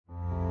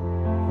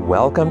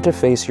Welcome to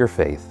Face Your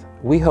Faith.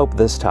 We hope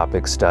this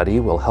topic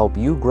study will help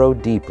you grow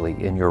deeply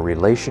in your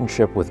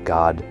relationship with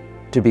God,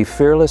 to be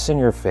fearless in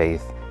your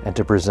faith, and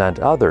to present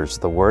others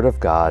the Word of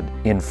God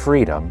in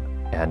freedom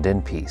and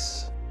in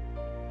peace.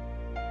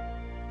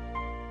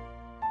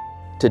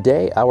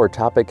 Today, our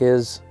topic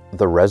is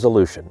the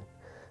resolution.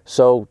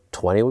 So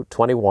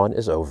 2021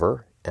 is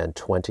over, and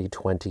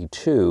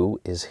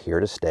 2022 is here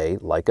to stay,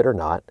 like it or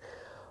not.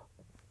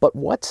 But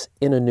what's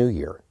in a new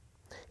year?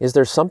 Is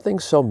there something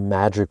so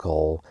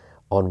magical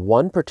on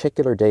one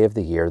particular day of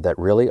the year that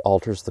really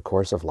alters the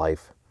course of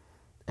life?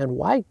 And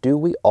why do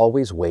we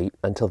always wait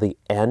until the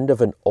end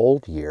of an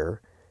old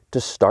year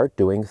to start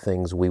doing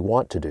things we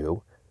want to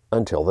do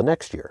until the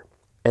next year?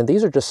 And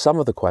these are just some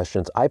of the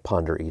questions I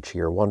ponder each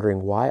year,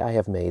 wondering why I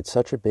have made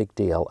such a big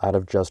deal out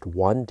of just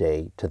one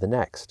day to the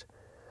next.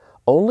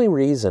 Only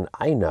reason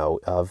I know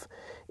of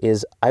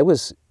is I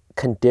was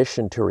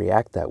conditioned to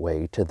react that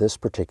way to this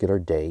particular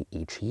day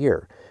each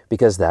year,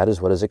 because that is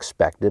what is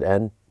expected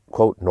and,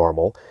 quote,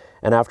 normal,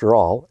 and after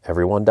all,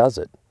 everyone does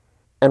it.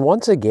 And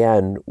once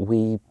again,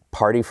 we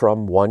party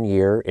from one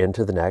year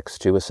into the next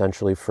to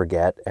essentially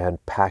forget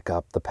and pack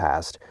up the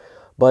past.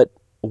 But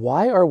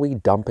why are we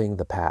dumping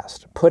the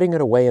past, putting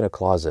it away in a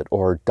closet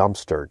or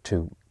dumpster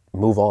to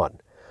move on?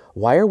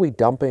 Why are we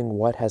dumping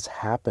what has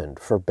happened,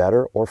 for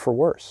better or for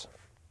worse?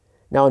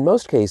 Now, in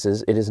most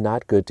cases, it is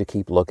not good to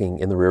keep looking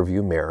in the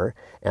rearview mirror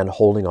and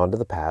holding on to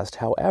the past.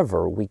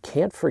 However, we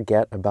can't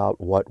forget about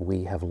what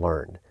we have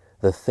learned,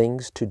 the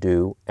things to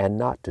do and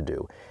not to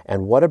do.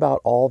 And what about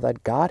all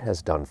that God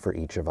has done for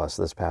each of us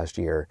this past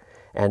year,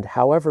 and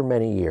however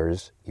many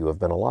years you have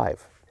been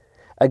alive?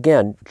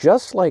 Again,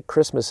 just like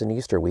Christmas and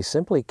Easter, we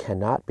simply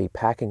cannot be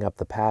packing up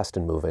the past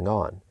and moving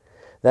on.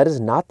 That is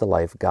not the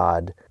life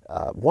God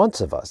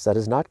wants of us. That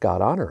is not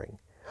God honoring.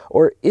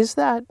 Or is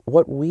that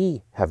what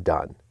we have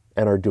done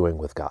and are doing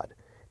with God?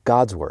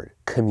 God's Word,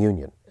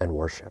 communion, and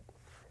worship.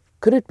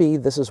 Could it be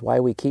this is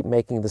why we keep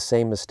making the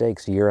same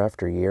mistakes year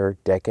after year,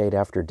 decade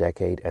after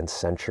decade, and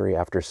century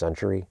after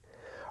century?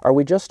 Are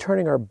we just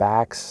turning our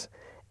backs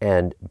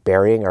and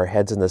burying our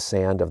heads in the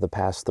sand of the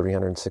past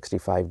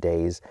 365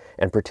 days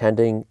and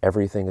pretending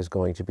everything is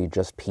going to be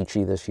just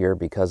peachy this year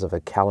because of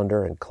a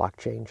calendar and clock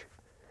change?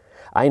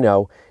 I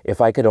know,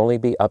 if I could only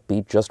be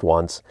upbeat just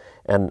once,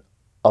 and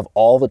of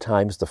all the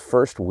times the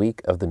first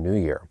week of the new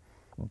year.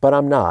 But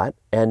I'm not,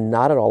 and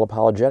not at all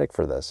apologetic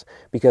for this,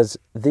 because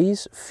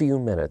these few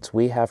minutes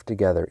we have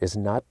together is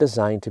not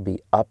designed to be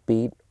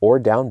upbeat or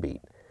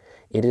downbeat.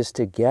 It is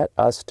to get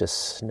us to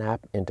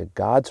snap into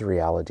God's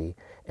reality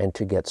and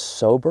to get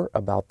sober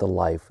about the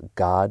life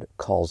God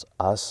calls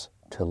us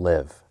to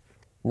live.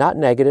 Not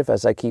negative,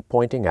 as I keep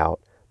pointing out,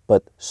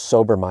 but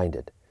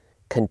sober-minded,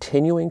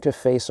 continuing to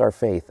face our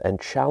faith and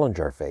challenge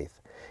our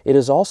faith. It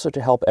is also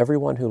to help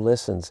everyone who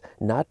listens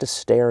not to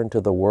stare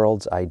into the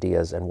world's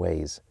ideas and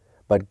ways,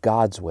 but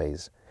God's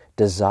ways,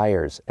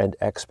 desires, and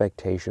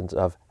expectations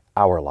of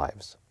our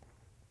lives.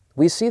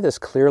 We see this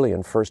clearly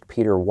in 1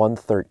 Peter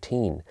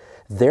 1:13.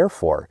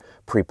 Therefore,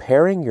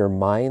 preparing your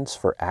minds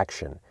for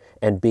action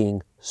and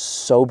being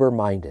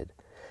sober-minded,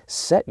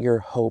 set your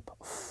hope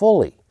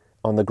fully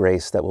on the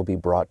grace that will be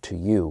brought to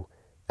you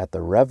at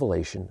the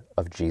revelation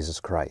of Jesus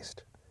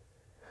Christ.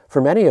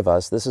 For many of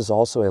us, this is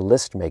also a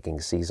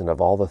list-making season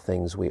of all the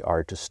things we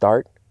are to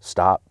start,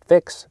 stop,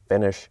 fix,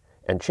 finish,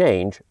 and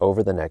change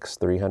over the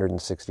next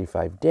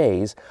 365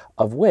 days,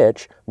 of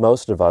which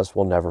most of us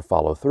will never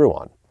follow through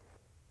on.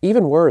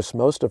 Even worse,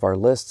 most of our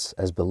lists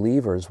as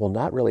believers will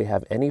not really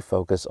have any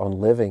focus on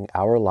living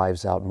our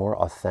lives out more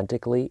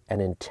authentically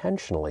and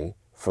intentionally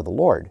for the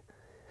Lord.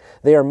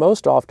 They are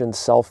most often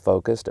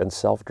self-focused and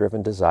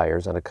self-driven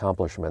desires and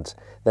accomplishments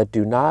that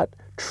do not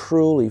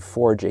truly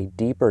forge a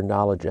deeper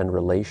knowledge and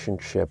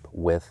relationship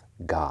with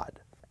God.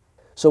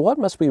 So what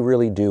must we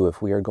really do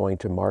if we are going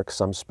to mark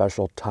some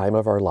special time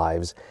of our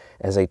lives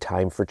as a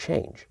time for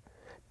change?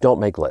 Don't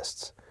make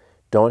lists.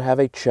 Don't have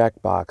a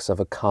checkbox of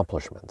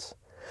accomplishments.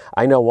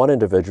 I know one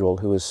individual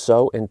who is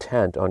so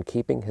intent on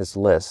keeping his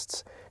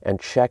lists and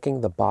checking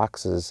the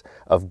boxes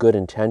of good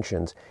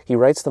intentions, he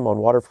writes them on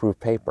waterproof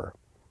paper.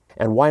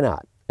 And why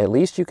not? At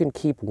least you can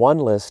keep one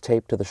list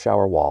taped to the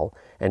shower wall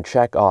and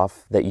check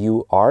off that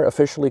you are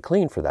officially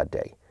clean for that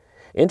day.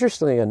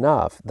 Interestingly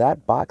enough,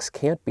 that box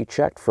can't be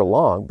checked for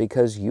long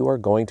because you are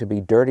going to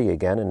be dirty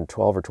again in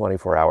 12 or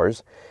 24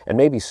 hours, and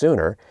maybe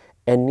sooner,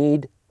 and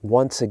need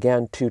once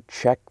again to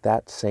check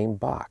that same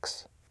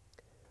box.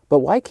 But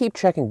why keep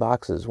checking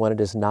boxes when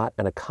it is not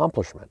an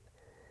accomplishment?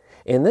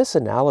 In this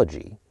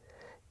analogy,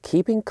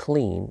 keeping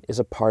clean is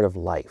a part of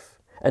life,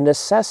 a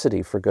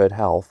necessity for good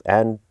health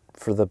and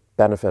for the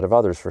benefit of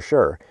others for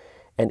sure.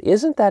 And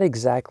isn't that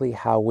exactly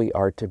how we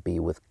are to be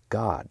with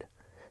God?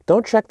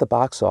 Don't check the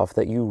box off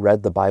that you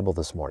read the Bible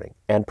this morning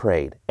and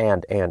prayed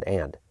and.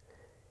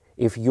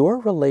 If your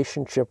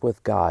relationship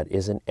with God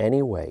is in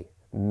any way,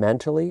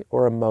 mentally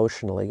or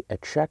emotionally, a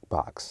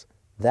checkbox,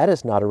 that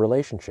is not a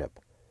relationship.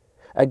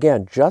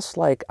 Again, just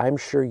like I'm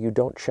sure you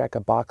don't check a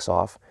box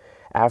off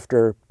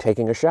after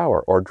taking a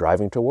shower or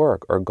driving to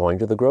work or going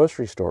to the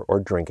grocery store or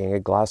drinking a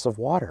glass of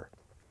water.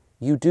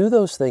 You do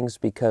those things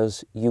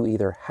because you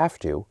either have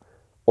to,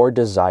 or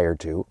desire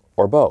to,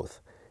 or both.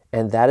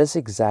 And that is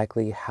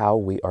exactly how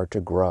we are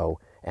to grow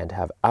and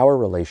have our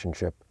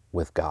relationship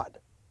with God.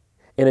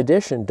 In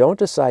addition, don't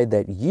decide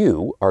that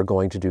you are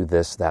going to do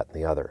this, that, and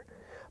the other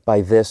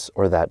by this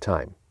or that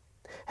time.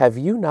 Have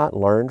you not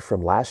learned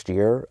from last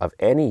year of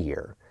any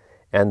year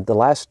and the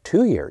last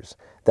 2 years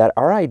that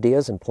our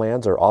ideas and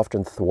plans are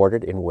often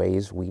thwarted in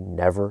ways we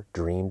never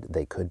dreamed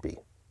they could be?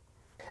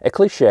 A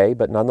cliche,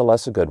 but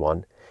nonetheless a good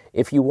one.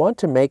 If you want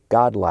to make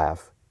God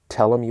laugh,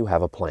 tell him you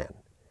have a plan.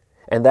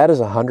 And that is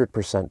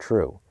 100%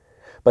 true.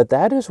 But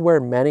that is where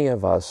many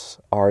of us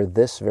are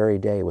this very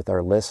day with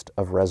our list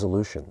of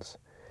resolutions,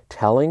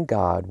 telling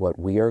God what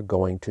we are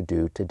going to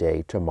do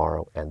today,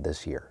 tomorrow, and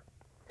this year.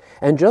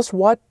 And just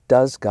what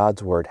does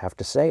God's Word have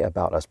to say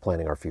about us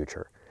planning our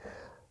future?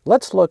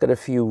 Let's look at a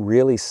few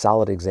really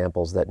solid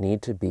examples that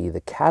need to be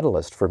the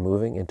catalyst for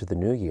moving into the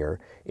new year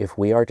if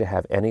we are to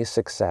have any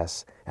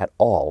success at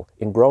all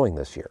in growing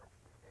this year.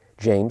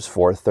 James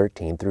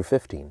 4:13 through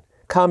 15.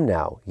 Come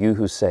now, you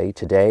who say,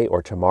 today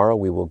or tomorrow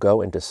we will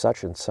go into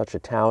such and such a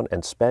town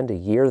and spend a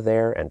year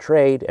there and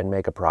trade and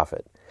make a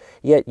profit.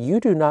 Yet you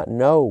do not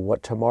know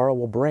what tomorrow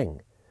will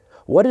bring.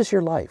 What is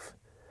your life?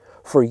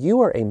 For you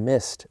are a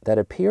mist that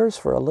appears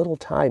for a little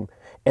time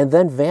and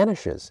then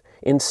vanishes.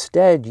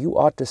 Instead, you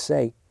ought to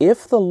say,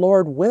 if the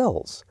Lord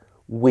wills,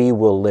 we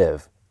will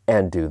live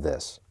and do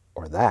this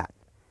or that.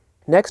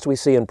 Next, we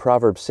see in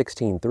Proverbs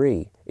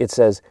 16:3, it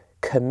says,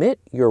 commit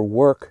your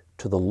work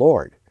to the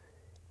Lord,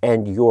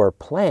 and your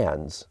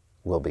plans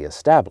will be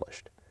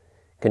established.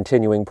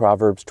 Continuing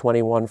Proverbs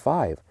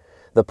 21:5,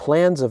 the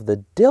plans of the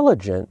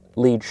diligent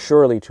lead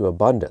surely to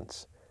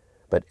abundance,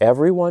 but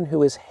everyone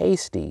who is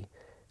hasty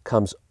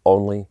comes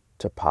only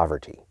to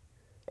poverty.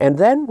 And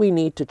then we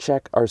need to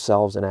check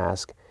ourselves and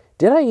ask,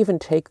 did I even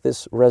take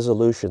this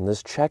resolution,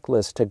 this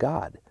checklist to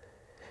God?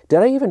 Did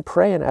I even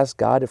pray and ask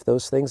God if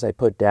those things I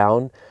put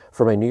down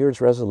for my New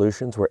Year's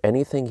resolutions were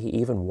anything He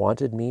even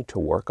wanted me to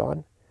work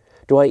on?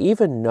 Do I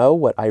even know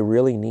what I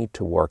really need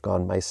to work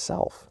on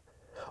myself?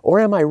 Or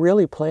am I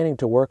really planning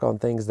to work on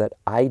things that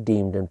I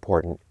deemed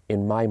important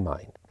in my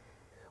mind?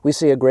 We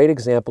see a great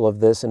example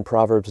of this in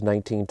Proverbs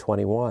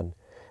 19:21.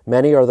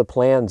 Many are the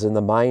plans in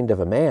the mind of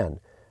a man,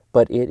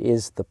 but it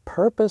is the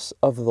purpose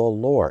of the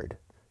Lord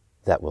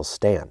that will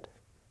stand.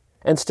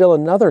 And still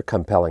another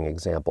compelling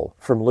example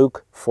from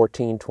Luke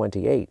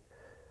 14:28.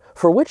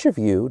 For which of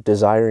you,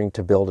 desiring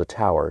to build a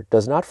tower,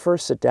 does not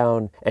first sit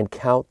down and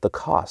count the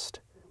cost,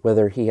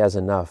 whether he has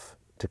enough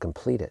to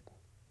complete it?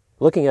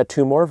 Looking at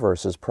two more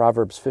verses,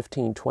 Proverbs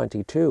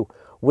 15:22,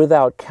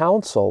 without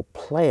counsel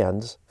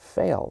plans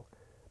fail,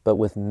 but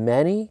with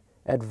many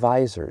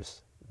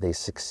advisors they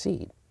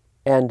succeed.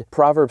 And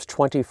Proverbs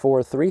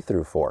 24:3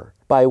 through 4,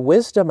 by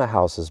wisdom a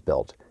house is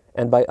built,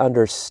 and by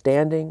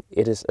understanding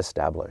it is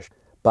established.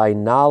 By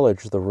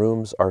knowledge the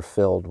rooms are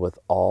filled with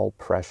all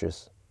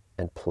precious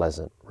and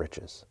pleasant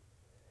riches.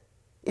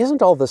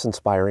 Isn't all this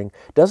inspiring?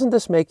 Doesn't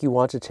this make you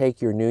want to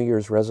take your New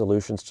Year's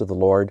resolutions to the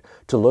Lord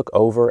to look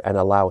over and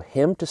allow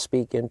Him to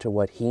speak into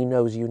what He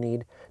knows you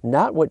need,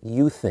 not what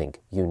you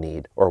think you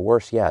need, or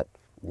worse yet,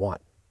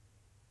 want?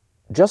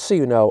 Just so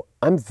you know,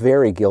 I'm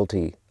very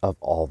guilty of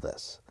all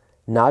this.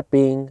 Not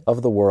being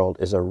of the world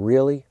is a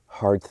really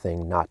hard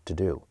thing not to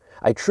do.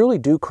 I truly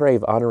do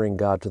crave honoring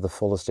God to the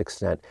fullest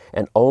extent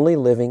and only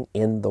living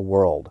in the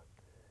world.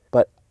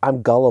 But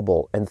I'm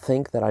gullible and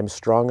think that I'm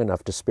strong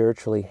enough to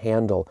spiritually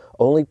handle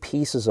only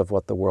pieces of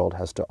what the world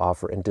has to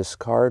offer and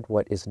discard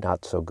what is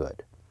not so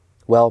good.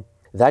 Well,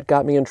 that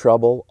got me in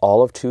trouble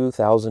all of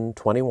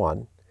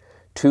 2021,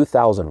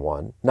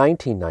 2001,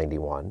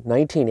 1991,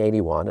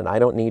 1981, and I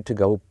don't need to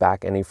go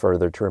back any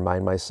further to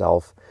remind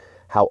myself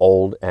how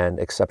old and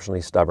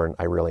exceptionally stubborn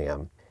I really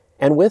am.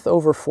 And with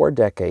over 4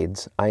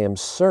 decades, I am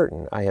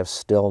certain I have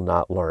still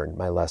not learned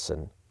my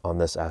lesson on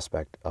this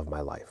aspect of my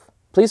life.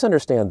 Please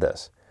understand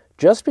this.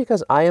 Just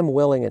because I am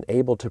willing and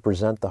able to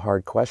present the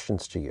hard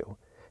questions to you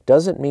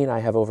doesn't mean I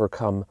have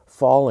overcome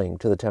falling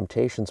to the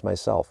temptations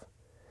myself.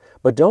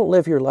 But don't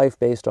live your life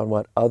based on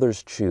what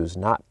others choose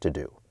not to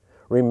do.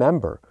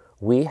 Remember,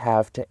 we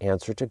have to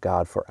answer to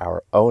God for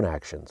our own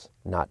actions,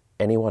 not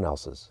anyone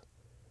else's.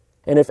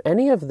 And if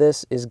any of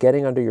this is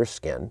getting under your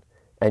skin,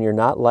 and you're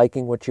not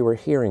liking what you are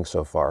hearing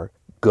so far,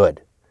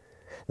 good.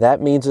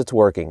 That means it's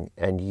working,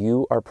 and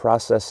you are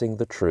processing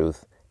the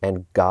truth,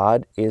 and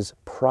God is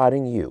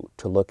prodding you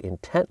to look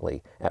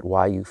intently at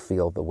why you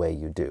feel the way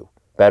you do,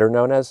 better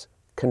known as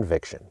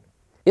conviction.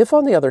 If,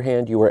 on the other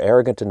hand, you are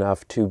arrogant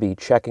enough to be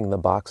checking the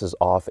boxes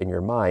off in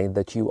your mind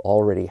that you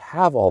already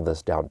have all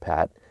this down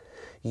pat,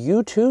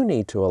 you too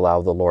need to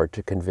allow the Lord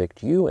to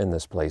convict you in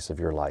this place of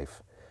your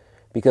life,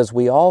 because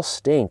we all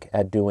stink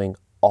at doing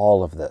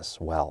all of this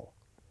well.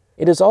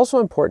 It is also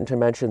important to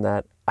mention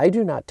that I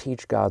do not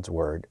teach God's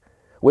Word,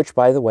 which,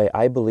 by the way,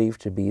 I believe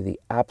to be the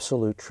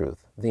absolute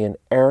truth, the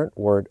inerrant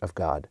Word of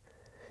God,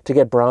 to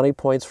get brownie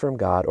points from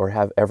God or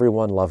have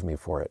everyone love me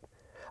for it.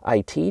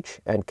 I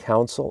teach and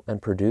counsel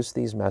and produce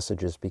these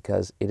messages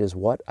because it is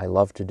what I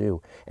love to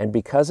do, and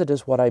because it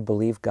is what I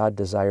believe God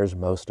desires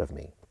most of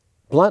me.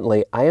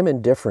 Bluntly, I am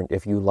indifferent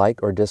if you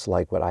like or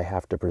dislike what I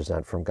have to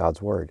present from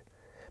God's Word,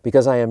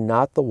 because I am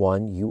not the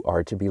one you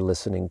are to be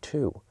listening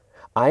to.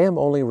 I am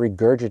only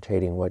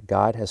regurgitating what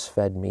God has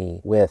fed me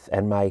with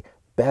and my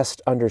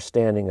best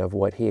understanding of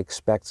what He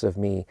expects of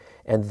me,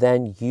 and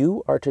then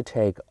you are to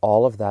take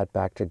all of that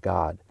back to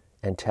God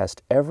and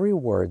test every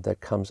word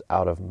that comes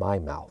out of my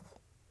mouth.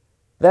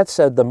 That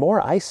said, the more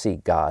I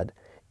seek God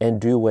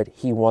and do what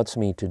He wants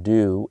me to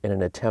do in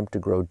an attempt to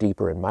grow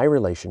deeper in my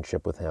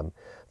relationship with Him,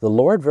 the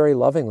Lord very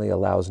lovingly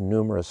allows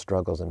numerous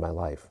struggles in my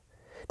life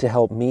to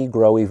help me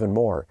grow even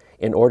more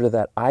in order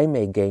that I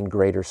may gain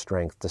greater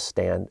strength to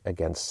stand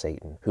against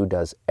Satan, who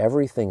does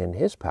everything in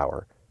his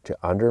power to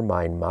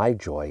undermine my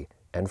joy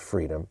and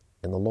freedom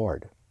in the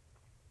Lord.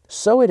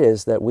 So it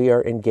is that we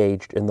are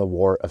engaged in the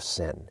war of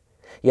sin.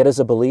 Yet as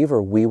a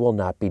believer, we will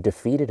not be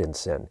defeated in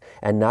sin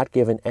and not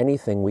given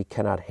anything we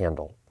cannot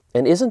handle.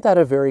 And isn't that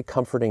a very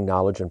comforting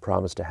knowledge and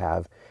promise to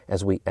have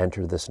as we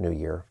enter this new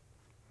year?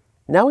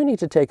 Now we need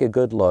to take a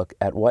good look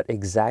at what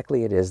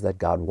exactly it is that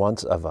God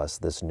wants of us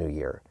this new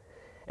year,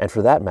 and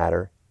for that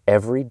matter,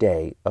 every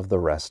day of the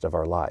rest of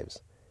our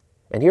lives.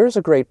 And here's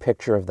a great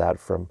picture of that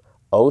from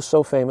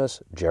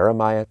oh-so-famous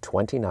Jeremiah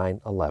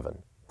 29:11.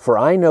 For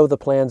I know the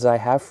plans I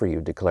have for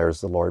you,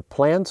 declares the Lord,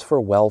 plans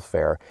for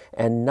welfare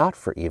and not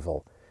for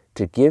evil,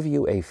 to give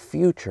you a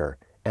future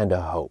and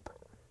a hope.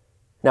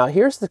 Now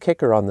here's the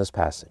kicker on this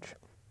passage.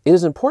 It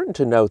is important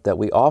to note that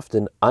we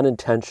often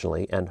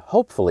unintentionally and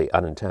hopefully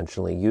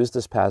unintentionally use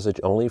this passage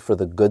only for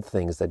the good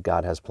things that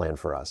God has planned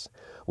for us.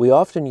 We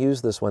often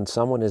use this when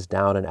someone is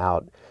down and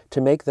out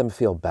to make them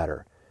feel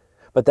better.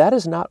 But that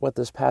is not what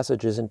this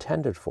passage is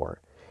intended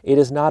for. It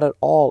is not at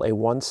all a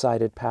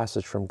one-sided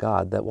passage from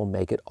God that will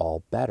make it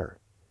all better.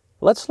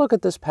 Let's look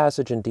at this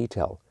passage in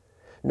detail.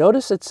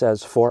 Notice it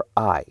says, for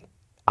I.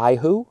 I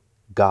who?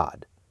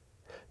 God.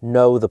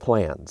 Know the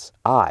plans.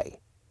 I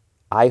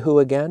who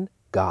again?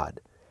 God.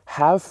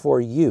 Have for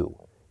you.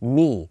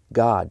 Me,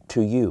 God,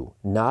 to you,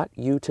 not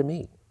you to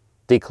me,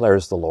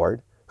 declares the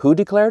Lord. Who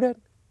declared it?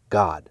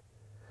 God.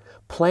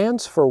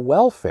 Plans for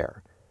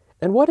welfare.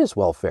 And what is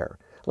welfare?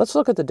 Let's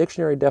look at the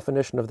dictionary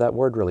definition of that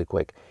word really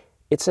quick.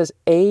 It says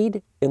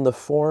aid in the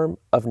form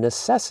of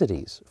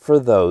necessities for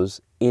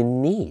those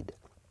in need.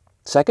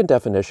 Second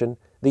definition,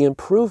 the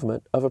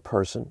improvement of a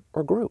person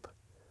or group.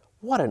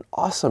 What an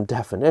awesome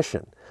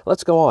definition.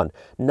 Let's go on.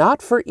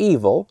 Not for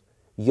evil,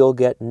 you'll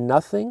get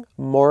nothing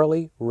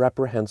morally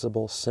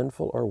reprehensible,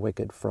 sinful, or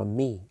wicked from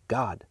me,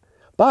 God.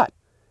 But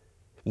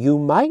you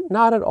might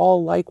not at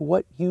all like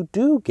what you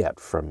do get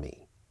from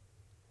me.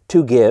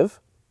 To give,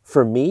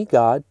 from me,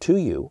 God, to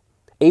you,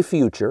 a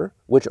future,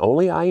 which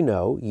only I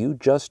know, you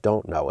just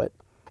don't know it,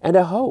 and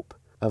a hope,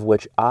 of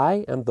which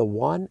I am the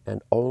one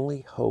and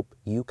only hope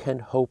you can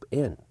hope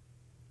in.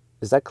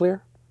 Is that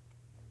clear?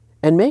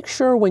 And make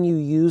sure when you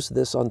use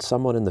this on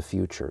someone in the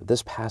future,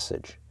 this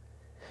passage,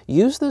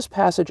 use this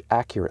passage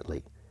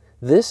accurately.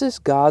 This is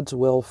God's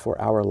will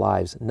for our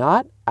lives,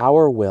 not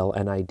our will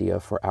and idea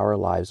for our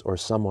lives or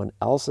someone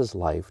else's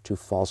life to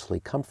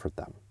falsely comfort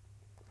them.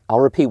 I'll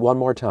repeat one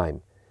more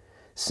time.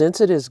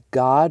 Since it is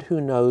God who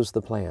knows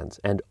the plans,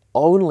 and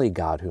only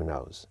God who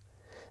knows,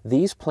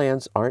 these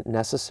plans aren't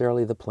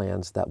necessarily the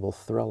plans that will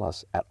thrill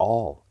us at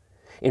all.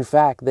 In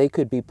fact, they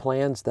could be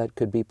plans that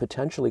could be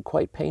potentially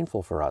quite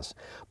painful for us,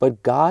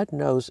 but God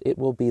knows it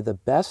will be the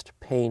best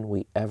pain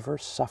we ever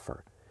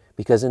suffer,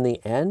 because in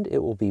the end, it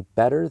will be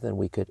better than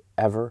we could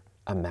ever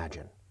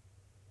imagine.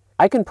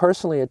 I can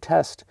personally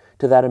attest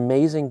to that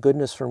amazing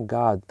goodness from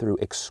God through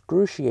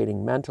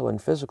excruciating mental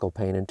and physical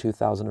pain in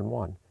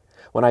 2001.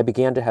 When I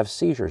began to have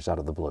seizures out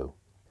of the blue.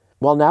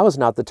 While now is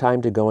not the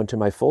time to go into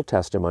my full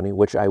testimony,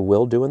 which I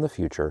will do in the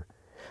future,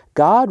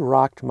 God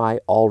rocked my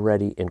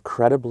already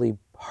incredibly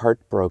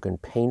heartbroken,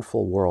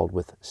 painful world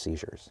with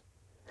seizures.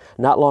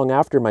 Not long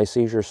after my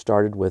seizures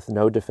started with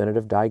no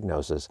definitive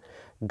diagnosis,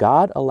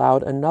 God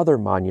allowed another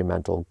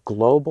monumental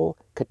global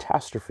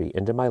catastrophe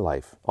into my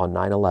life on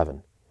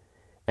 9/11,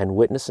 and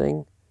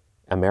witnessing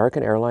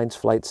American Airlines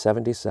Flight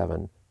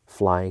 77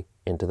 fly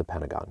into the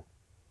Pentagon.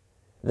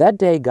 That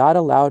day, God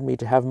allowed me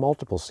to have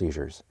multiple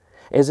seizures,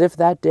 as if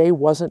that day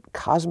wasn't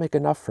cosmic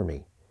enough for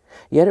me.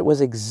 Yet it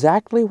was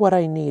exactly what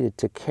I needed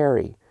to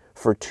carry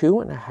for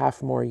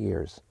 2.5 more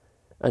years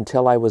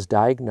until I was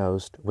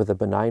diagnosed with a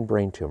benign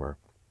brain tumor,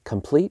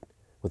 complete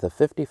with a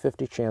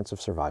 50-50 chance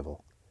of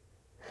survival.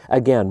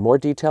 Again, more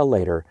detail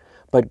later,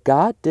 but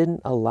God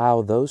didn't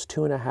allow those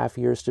 2.5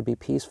 years to be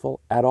peaceful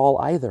at all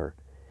either.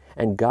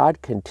 And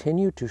God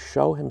continued to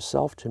show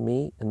Himself to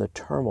me in the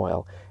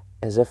turmoil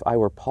as if I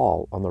were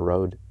Paul on the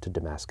road to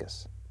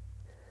Damascus.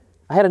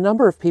 I had a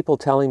number of people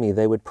telling me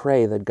they would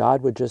pray that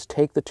God would just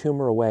take the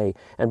tumor away,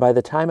 and by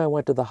the time I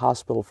went to the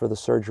hospital for the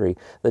surgery,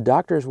 the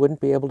doctors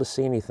wouldn't be able to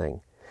see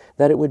anything,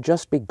 that it would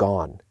just be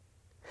gone.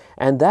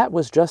 And that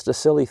was just a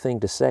silly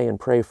thing to say and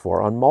pray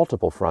for on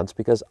multiple fronts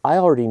because I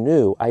already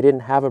knew I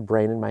didn't have a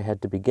brain in my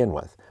head to begin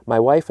with. My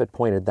wife had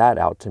pointed that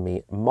out to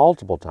me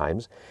multiple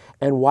times.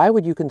 And why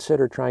would you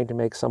consider trying to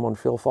make someone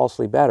feel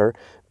falsely better?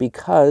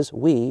 Because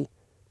we,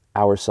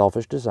 our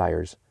selfish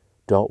desires,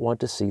 don't want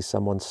to see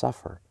someone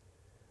suffer.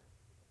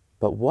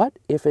 But what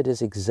if it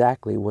is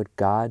exactly what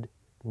God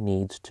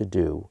needs to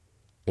do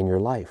in your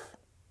life?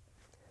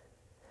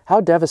 How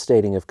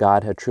devastating if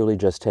God had truly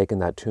just taken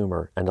that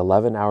tumor and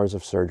 11 hours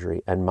of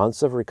surgery and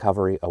months of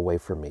recovery away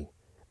from me,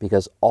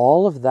 because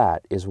all of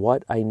that is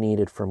what I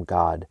needed from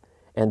God,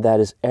 and that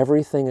is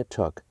everything it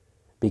took,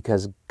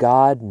 because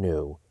God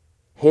knew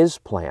His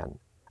plan.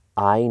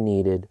 I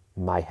needed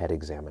my head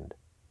examined.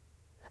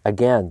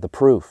 Again, the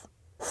proof.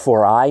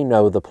 For I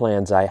know the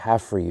plans I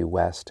have for you,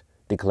 West,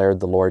 declared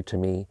the Lord to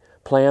me,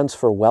 plans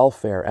for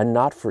welfare and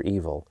not for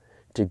evil,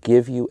 to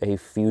give you a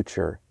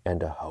future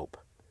and a hope.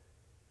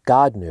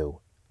 God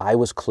knew I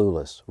was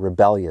clueless,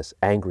 rebellious,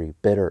 angry,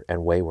 bitter,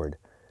 and wayward.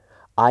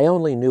 I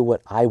only knew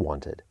what I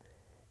wanted,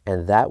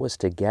 and that was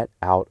to get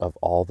out of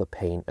all the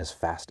pain as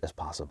fast as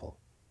possible.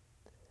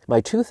 My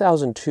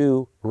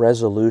 2002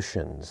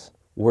 resolutions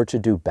were to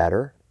do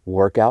better,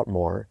 work out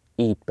more,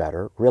 eat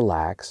better,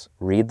 relax,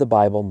 read the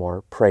Bible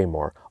more, pray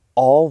more,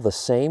 all the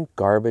same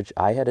garbage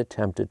I had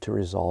attempted to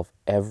resolve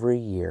every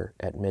year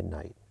at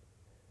midnight.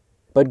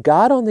 But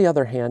God, on the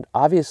other hand,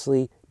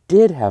 obviously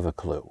did have a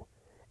clue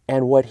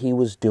and what He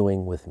was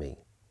doing with me.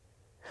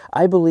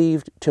 I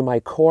believed to my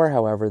core,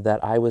 however,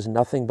 that I was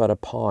nothing but a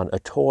pawn, a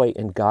toy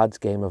in God's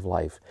game of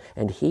life,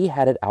 and He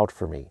had it out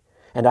for me,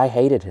 and I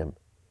hated Him.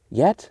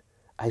 Yet,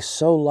 I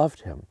so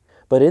loved Him.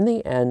 But in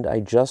the end, I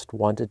just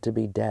wanted to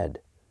be dead.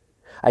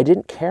 I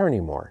didn't care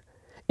anymore.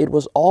 It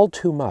was all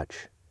too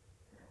much.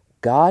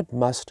 God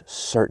must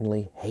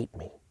certainly hate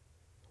me.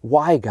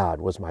 Why,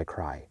 God, was my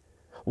cry.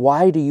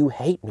 Why do you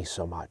hate me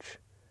so much?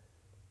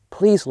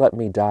 Please let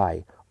me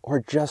die, or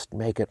just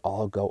make it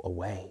all go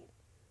away.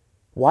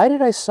 Why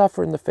did I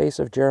suffer in the face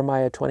of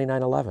Jeremiah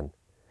 29:11?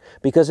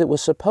 Because it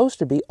was supposed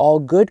to be all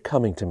good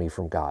coming to me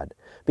from God,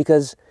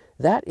 because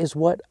that is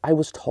what I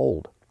was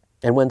told.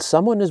 And when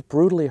someone is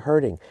brutally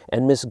hurting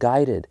and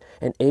misguided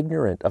and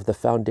ignorant of the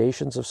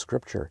foundations of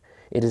Scripture,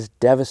 it is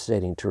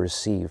devastating to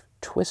receive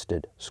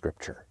twisted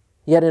Scripture.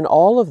 Yet in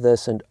all of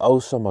this and oh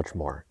so much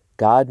more,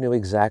 God knew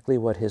exactly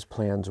what His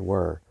plans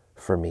were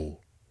for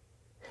me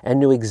and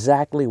knew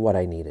exactly what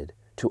I needed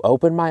to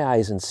open my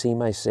eyes and see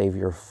my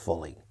Savior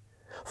fully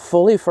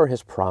for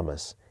His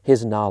promise,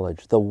 His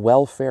knowledge, the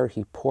welfare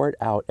He poured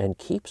out and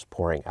keeps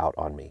pouring out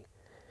on me.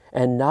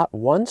 And not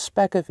one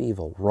speck of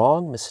evil,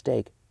 wrong,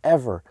 mistake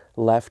ever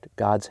left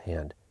God's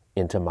hand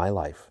into my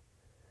life.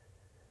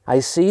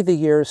 I see the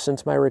years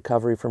since my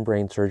recovery from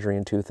brain surgery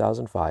in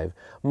 2005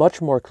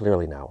 much more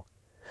clearly now.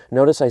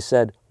 Notice I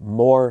said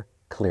more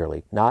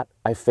clearly, not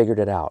I figured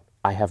it out.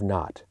 I have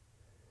not.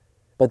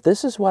 But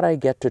this is what I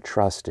get to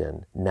trust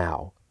in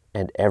now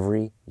and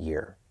every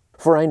year.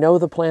 For I know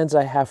the plans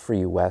I have for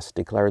you, Wes,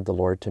 declared the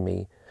Lord to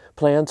me,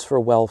 plans for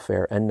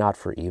welfare and not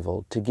for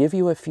evil, to give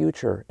you a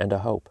future and a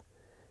hope.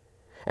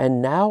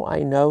 And now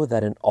I know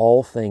that in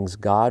all things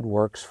God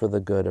works for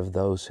the good of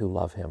those who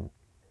love Him,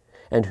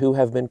 and who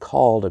have been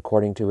called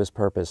according to His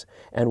purpose.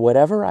 And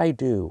whatever I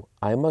do,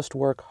 I must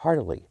work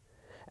heartily,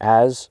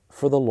 as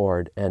for the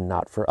Lord and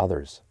not for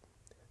others.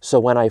 So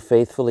when I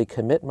faithfully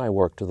commit my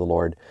work to the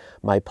Lord,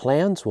 my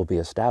plans will be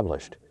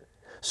established.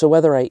 So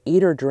whether I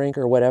eat or drink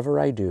or whatever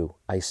I do,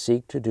 I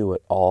seek to do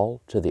it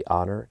all to the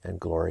honor and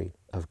glory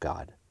of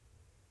God.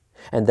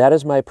 And that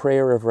is my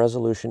prayer of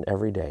resolution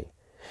every day.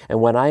 And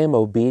when I am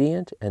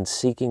obedient and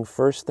seeking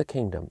first the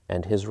kingdom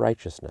and His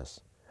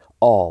righteousness,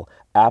 all,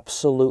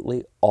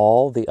 absolutely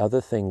all the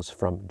other things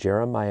from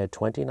Jeremiah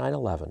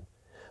 29:11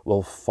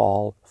 will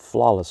fall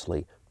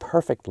flawlessly,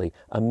 perfectly,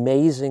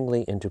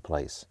 amazingly into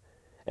place,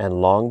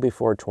 and long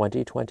before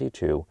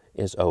 2022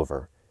 is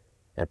over,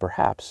 and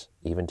perhaps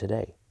even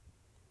today.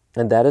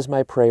 And that is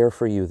my prayer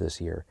for you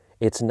this year.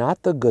 It's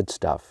not the good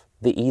stuff,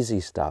 the easy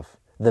stuff,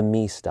 the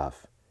me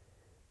stuff.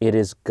 It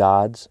is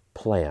God's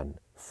plan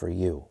for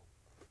you.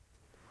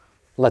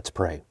 Let's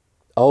pray.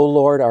 O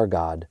Lord our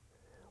God,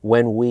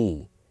 when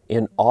we,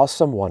 in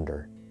awesome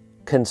wonder,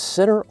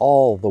 consider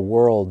all the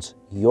worlds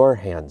your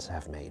hands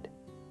have made,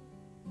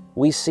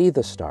 we see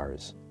the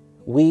stars,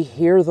 we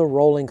hear the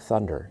rolling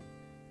thunder,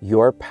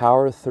 your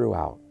power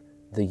throughout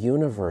the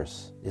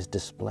universe is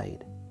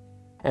displayed.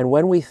 And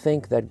when we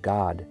think that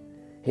God,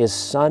 His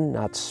Son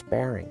not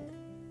sparing,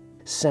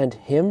 sent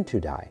Him to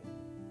die,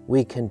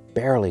 we can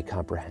barely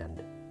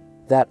comprehend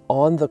that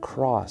on the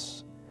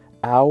cross,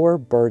 our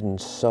burden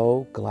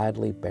so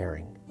gladly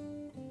bearing,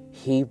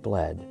 He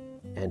bled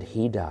and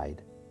He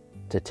died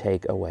to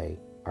take away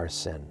our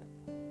sin.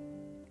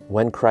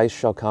 When Christ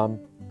shall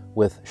come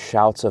with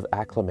shouts of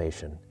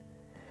acclamation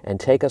and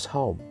take us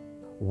home,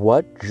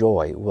 what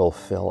joy will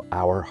fill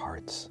our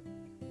hearts?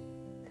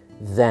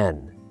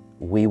 Then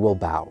we will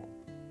bow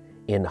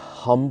in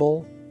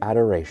humble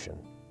adoration,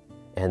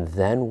 and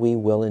then we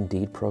will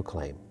indeed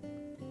proclaim,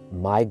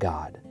 My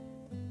God,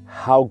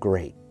 how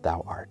great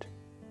Thou art!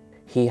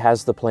 He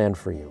has the plan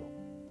for you.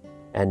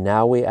 And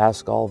now we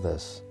ask all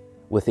this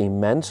with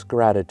immense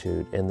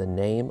gratitude in the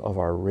name of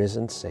our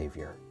risen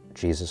Savior,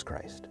 Jesus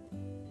Christ.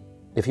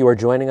 If you are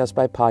joining us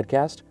by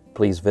podcast,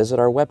 please visit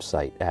our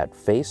website at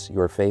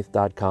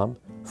faceyourfaith.com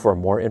for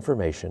more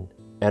information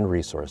and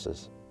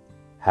resources.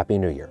 Happy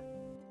New Year.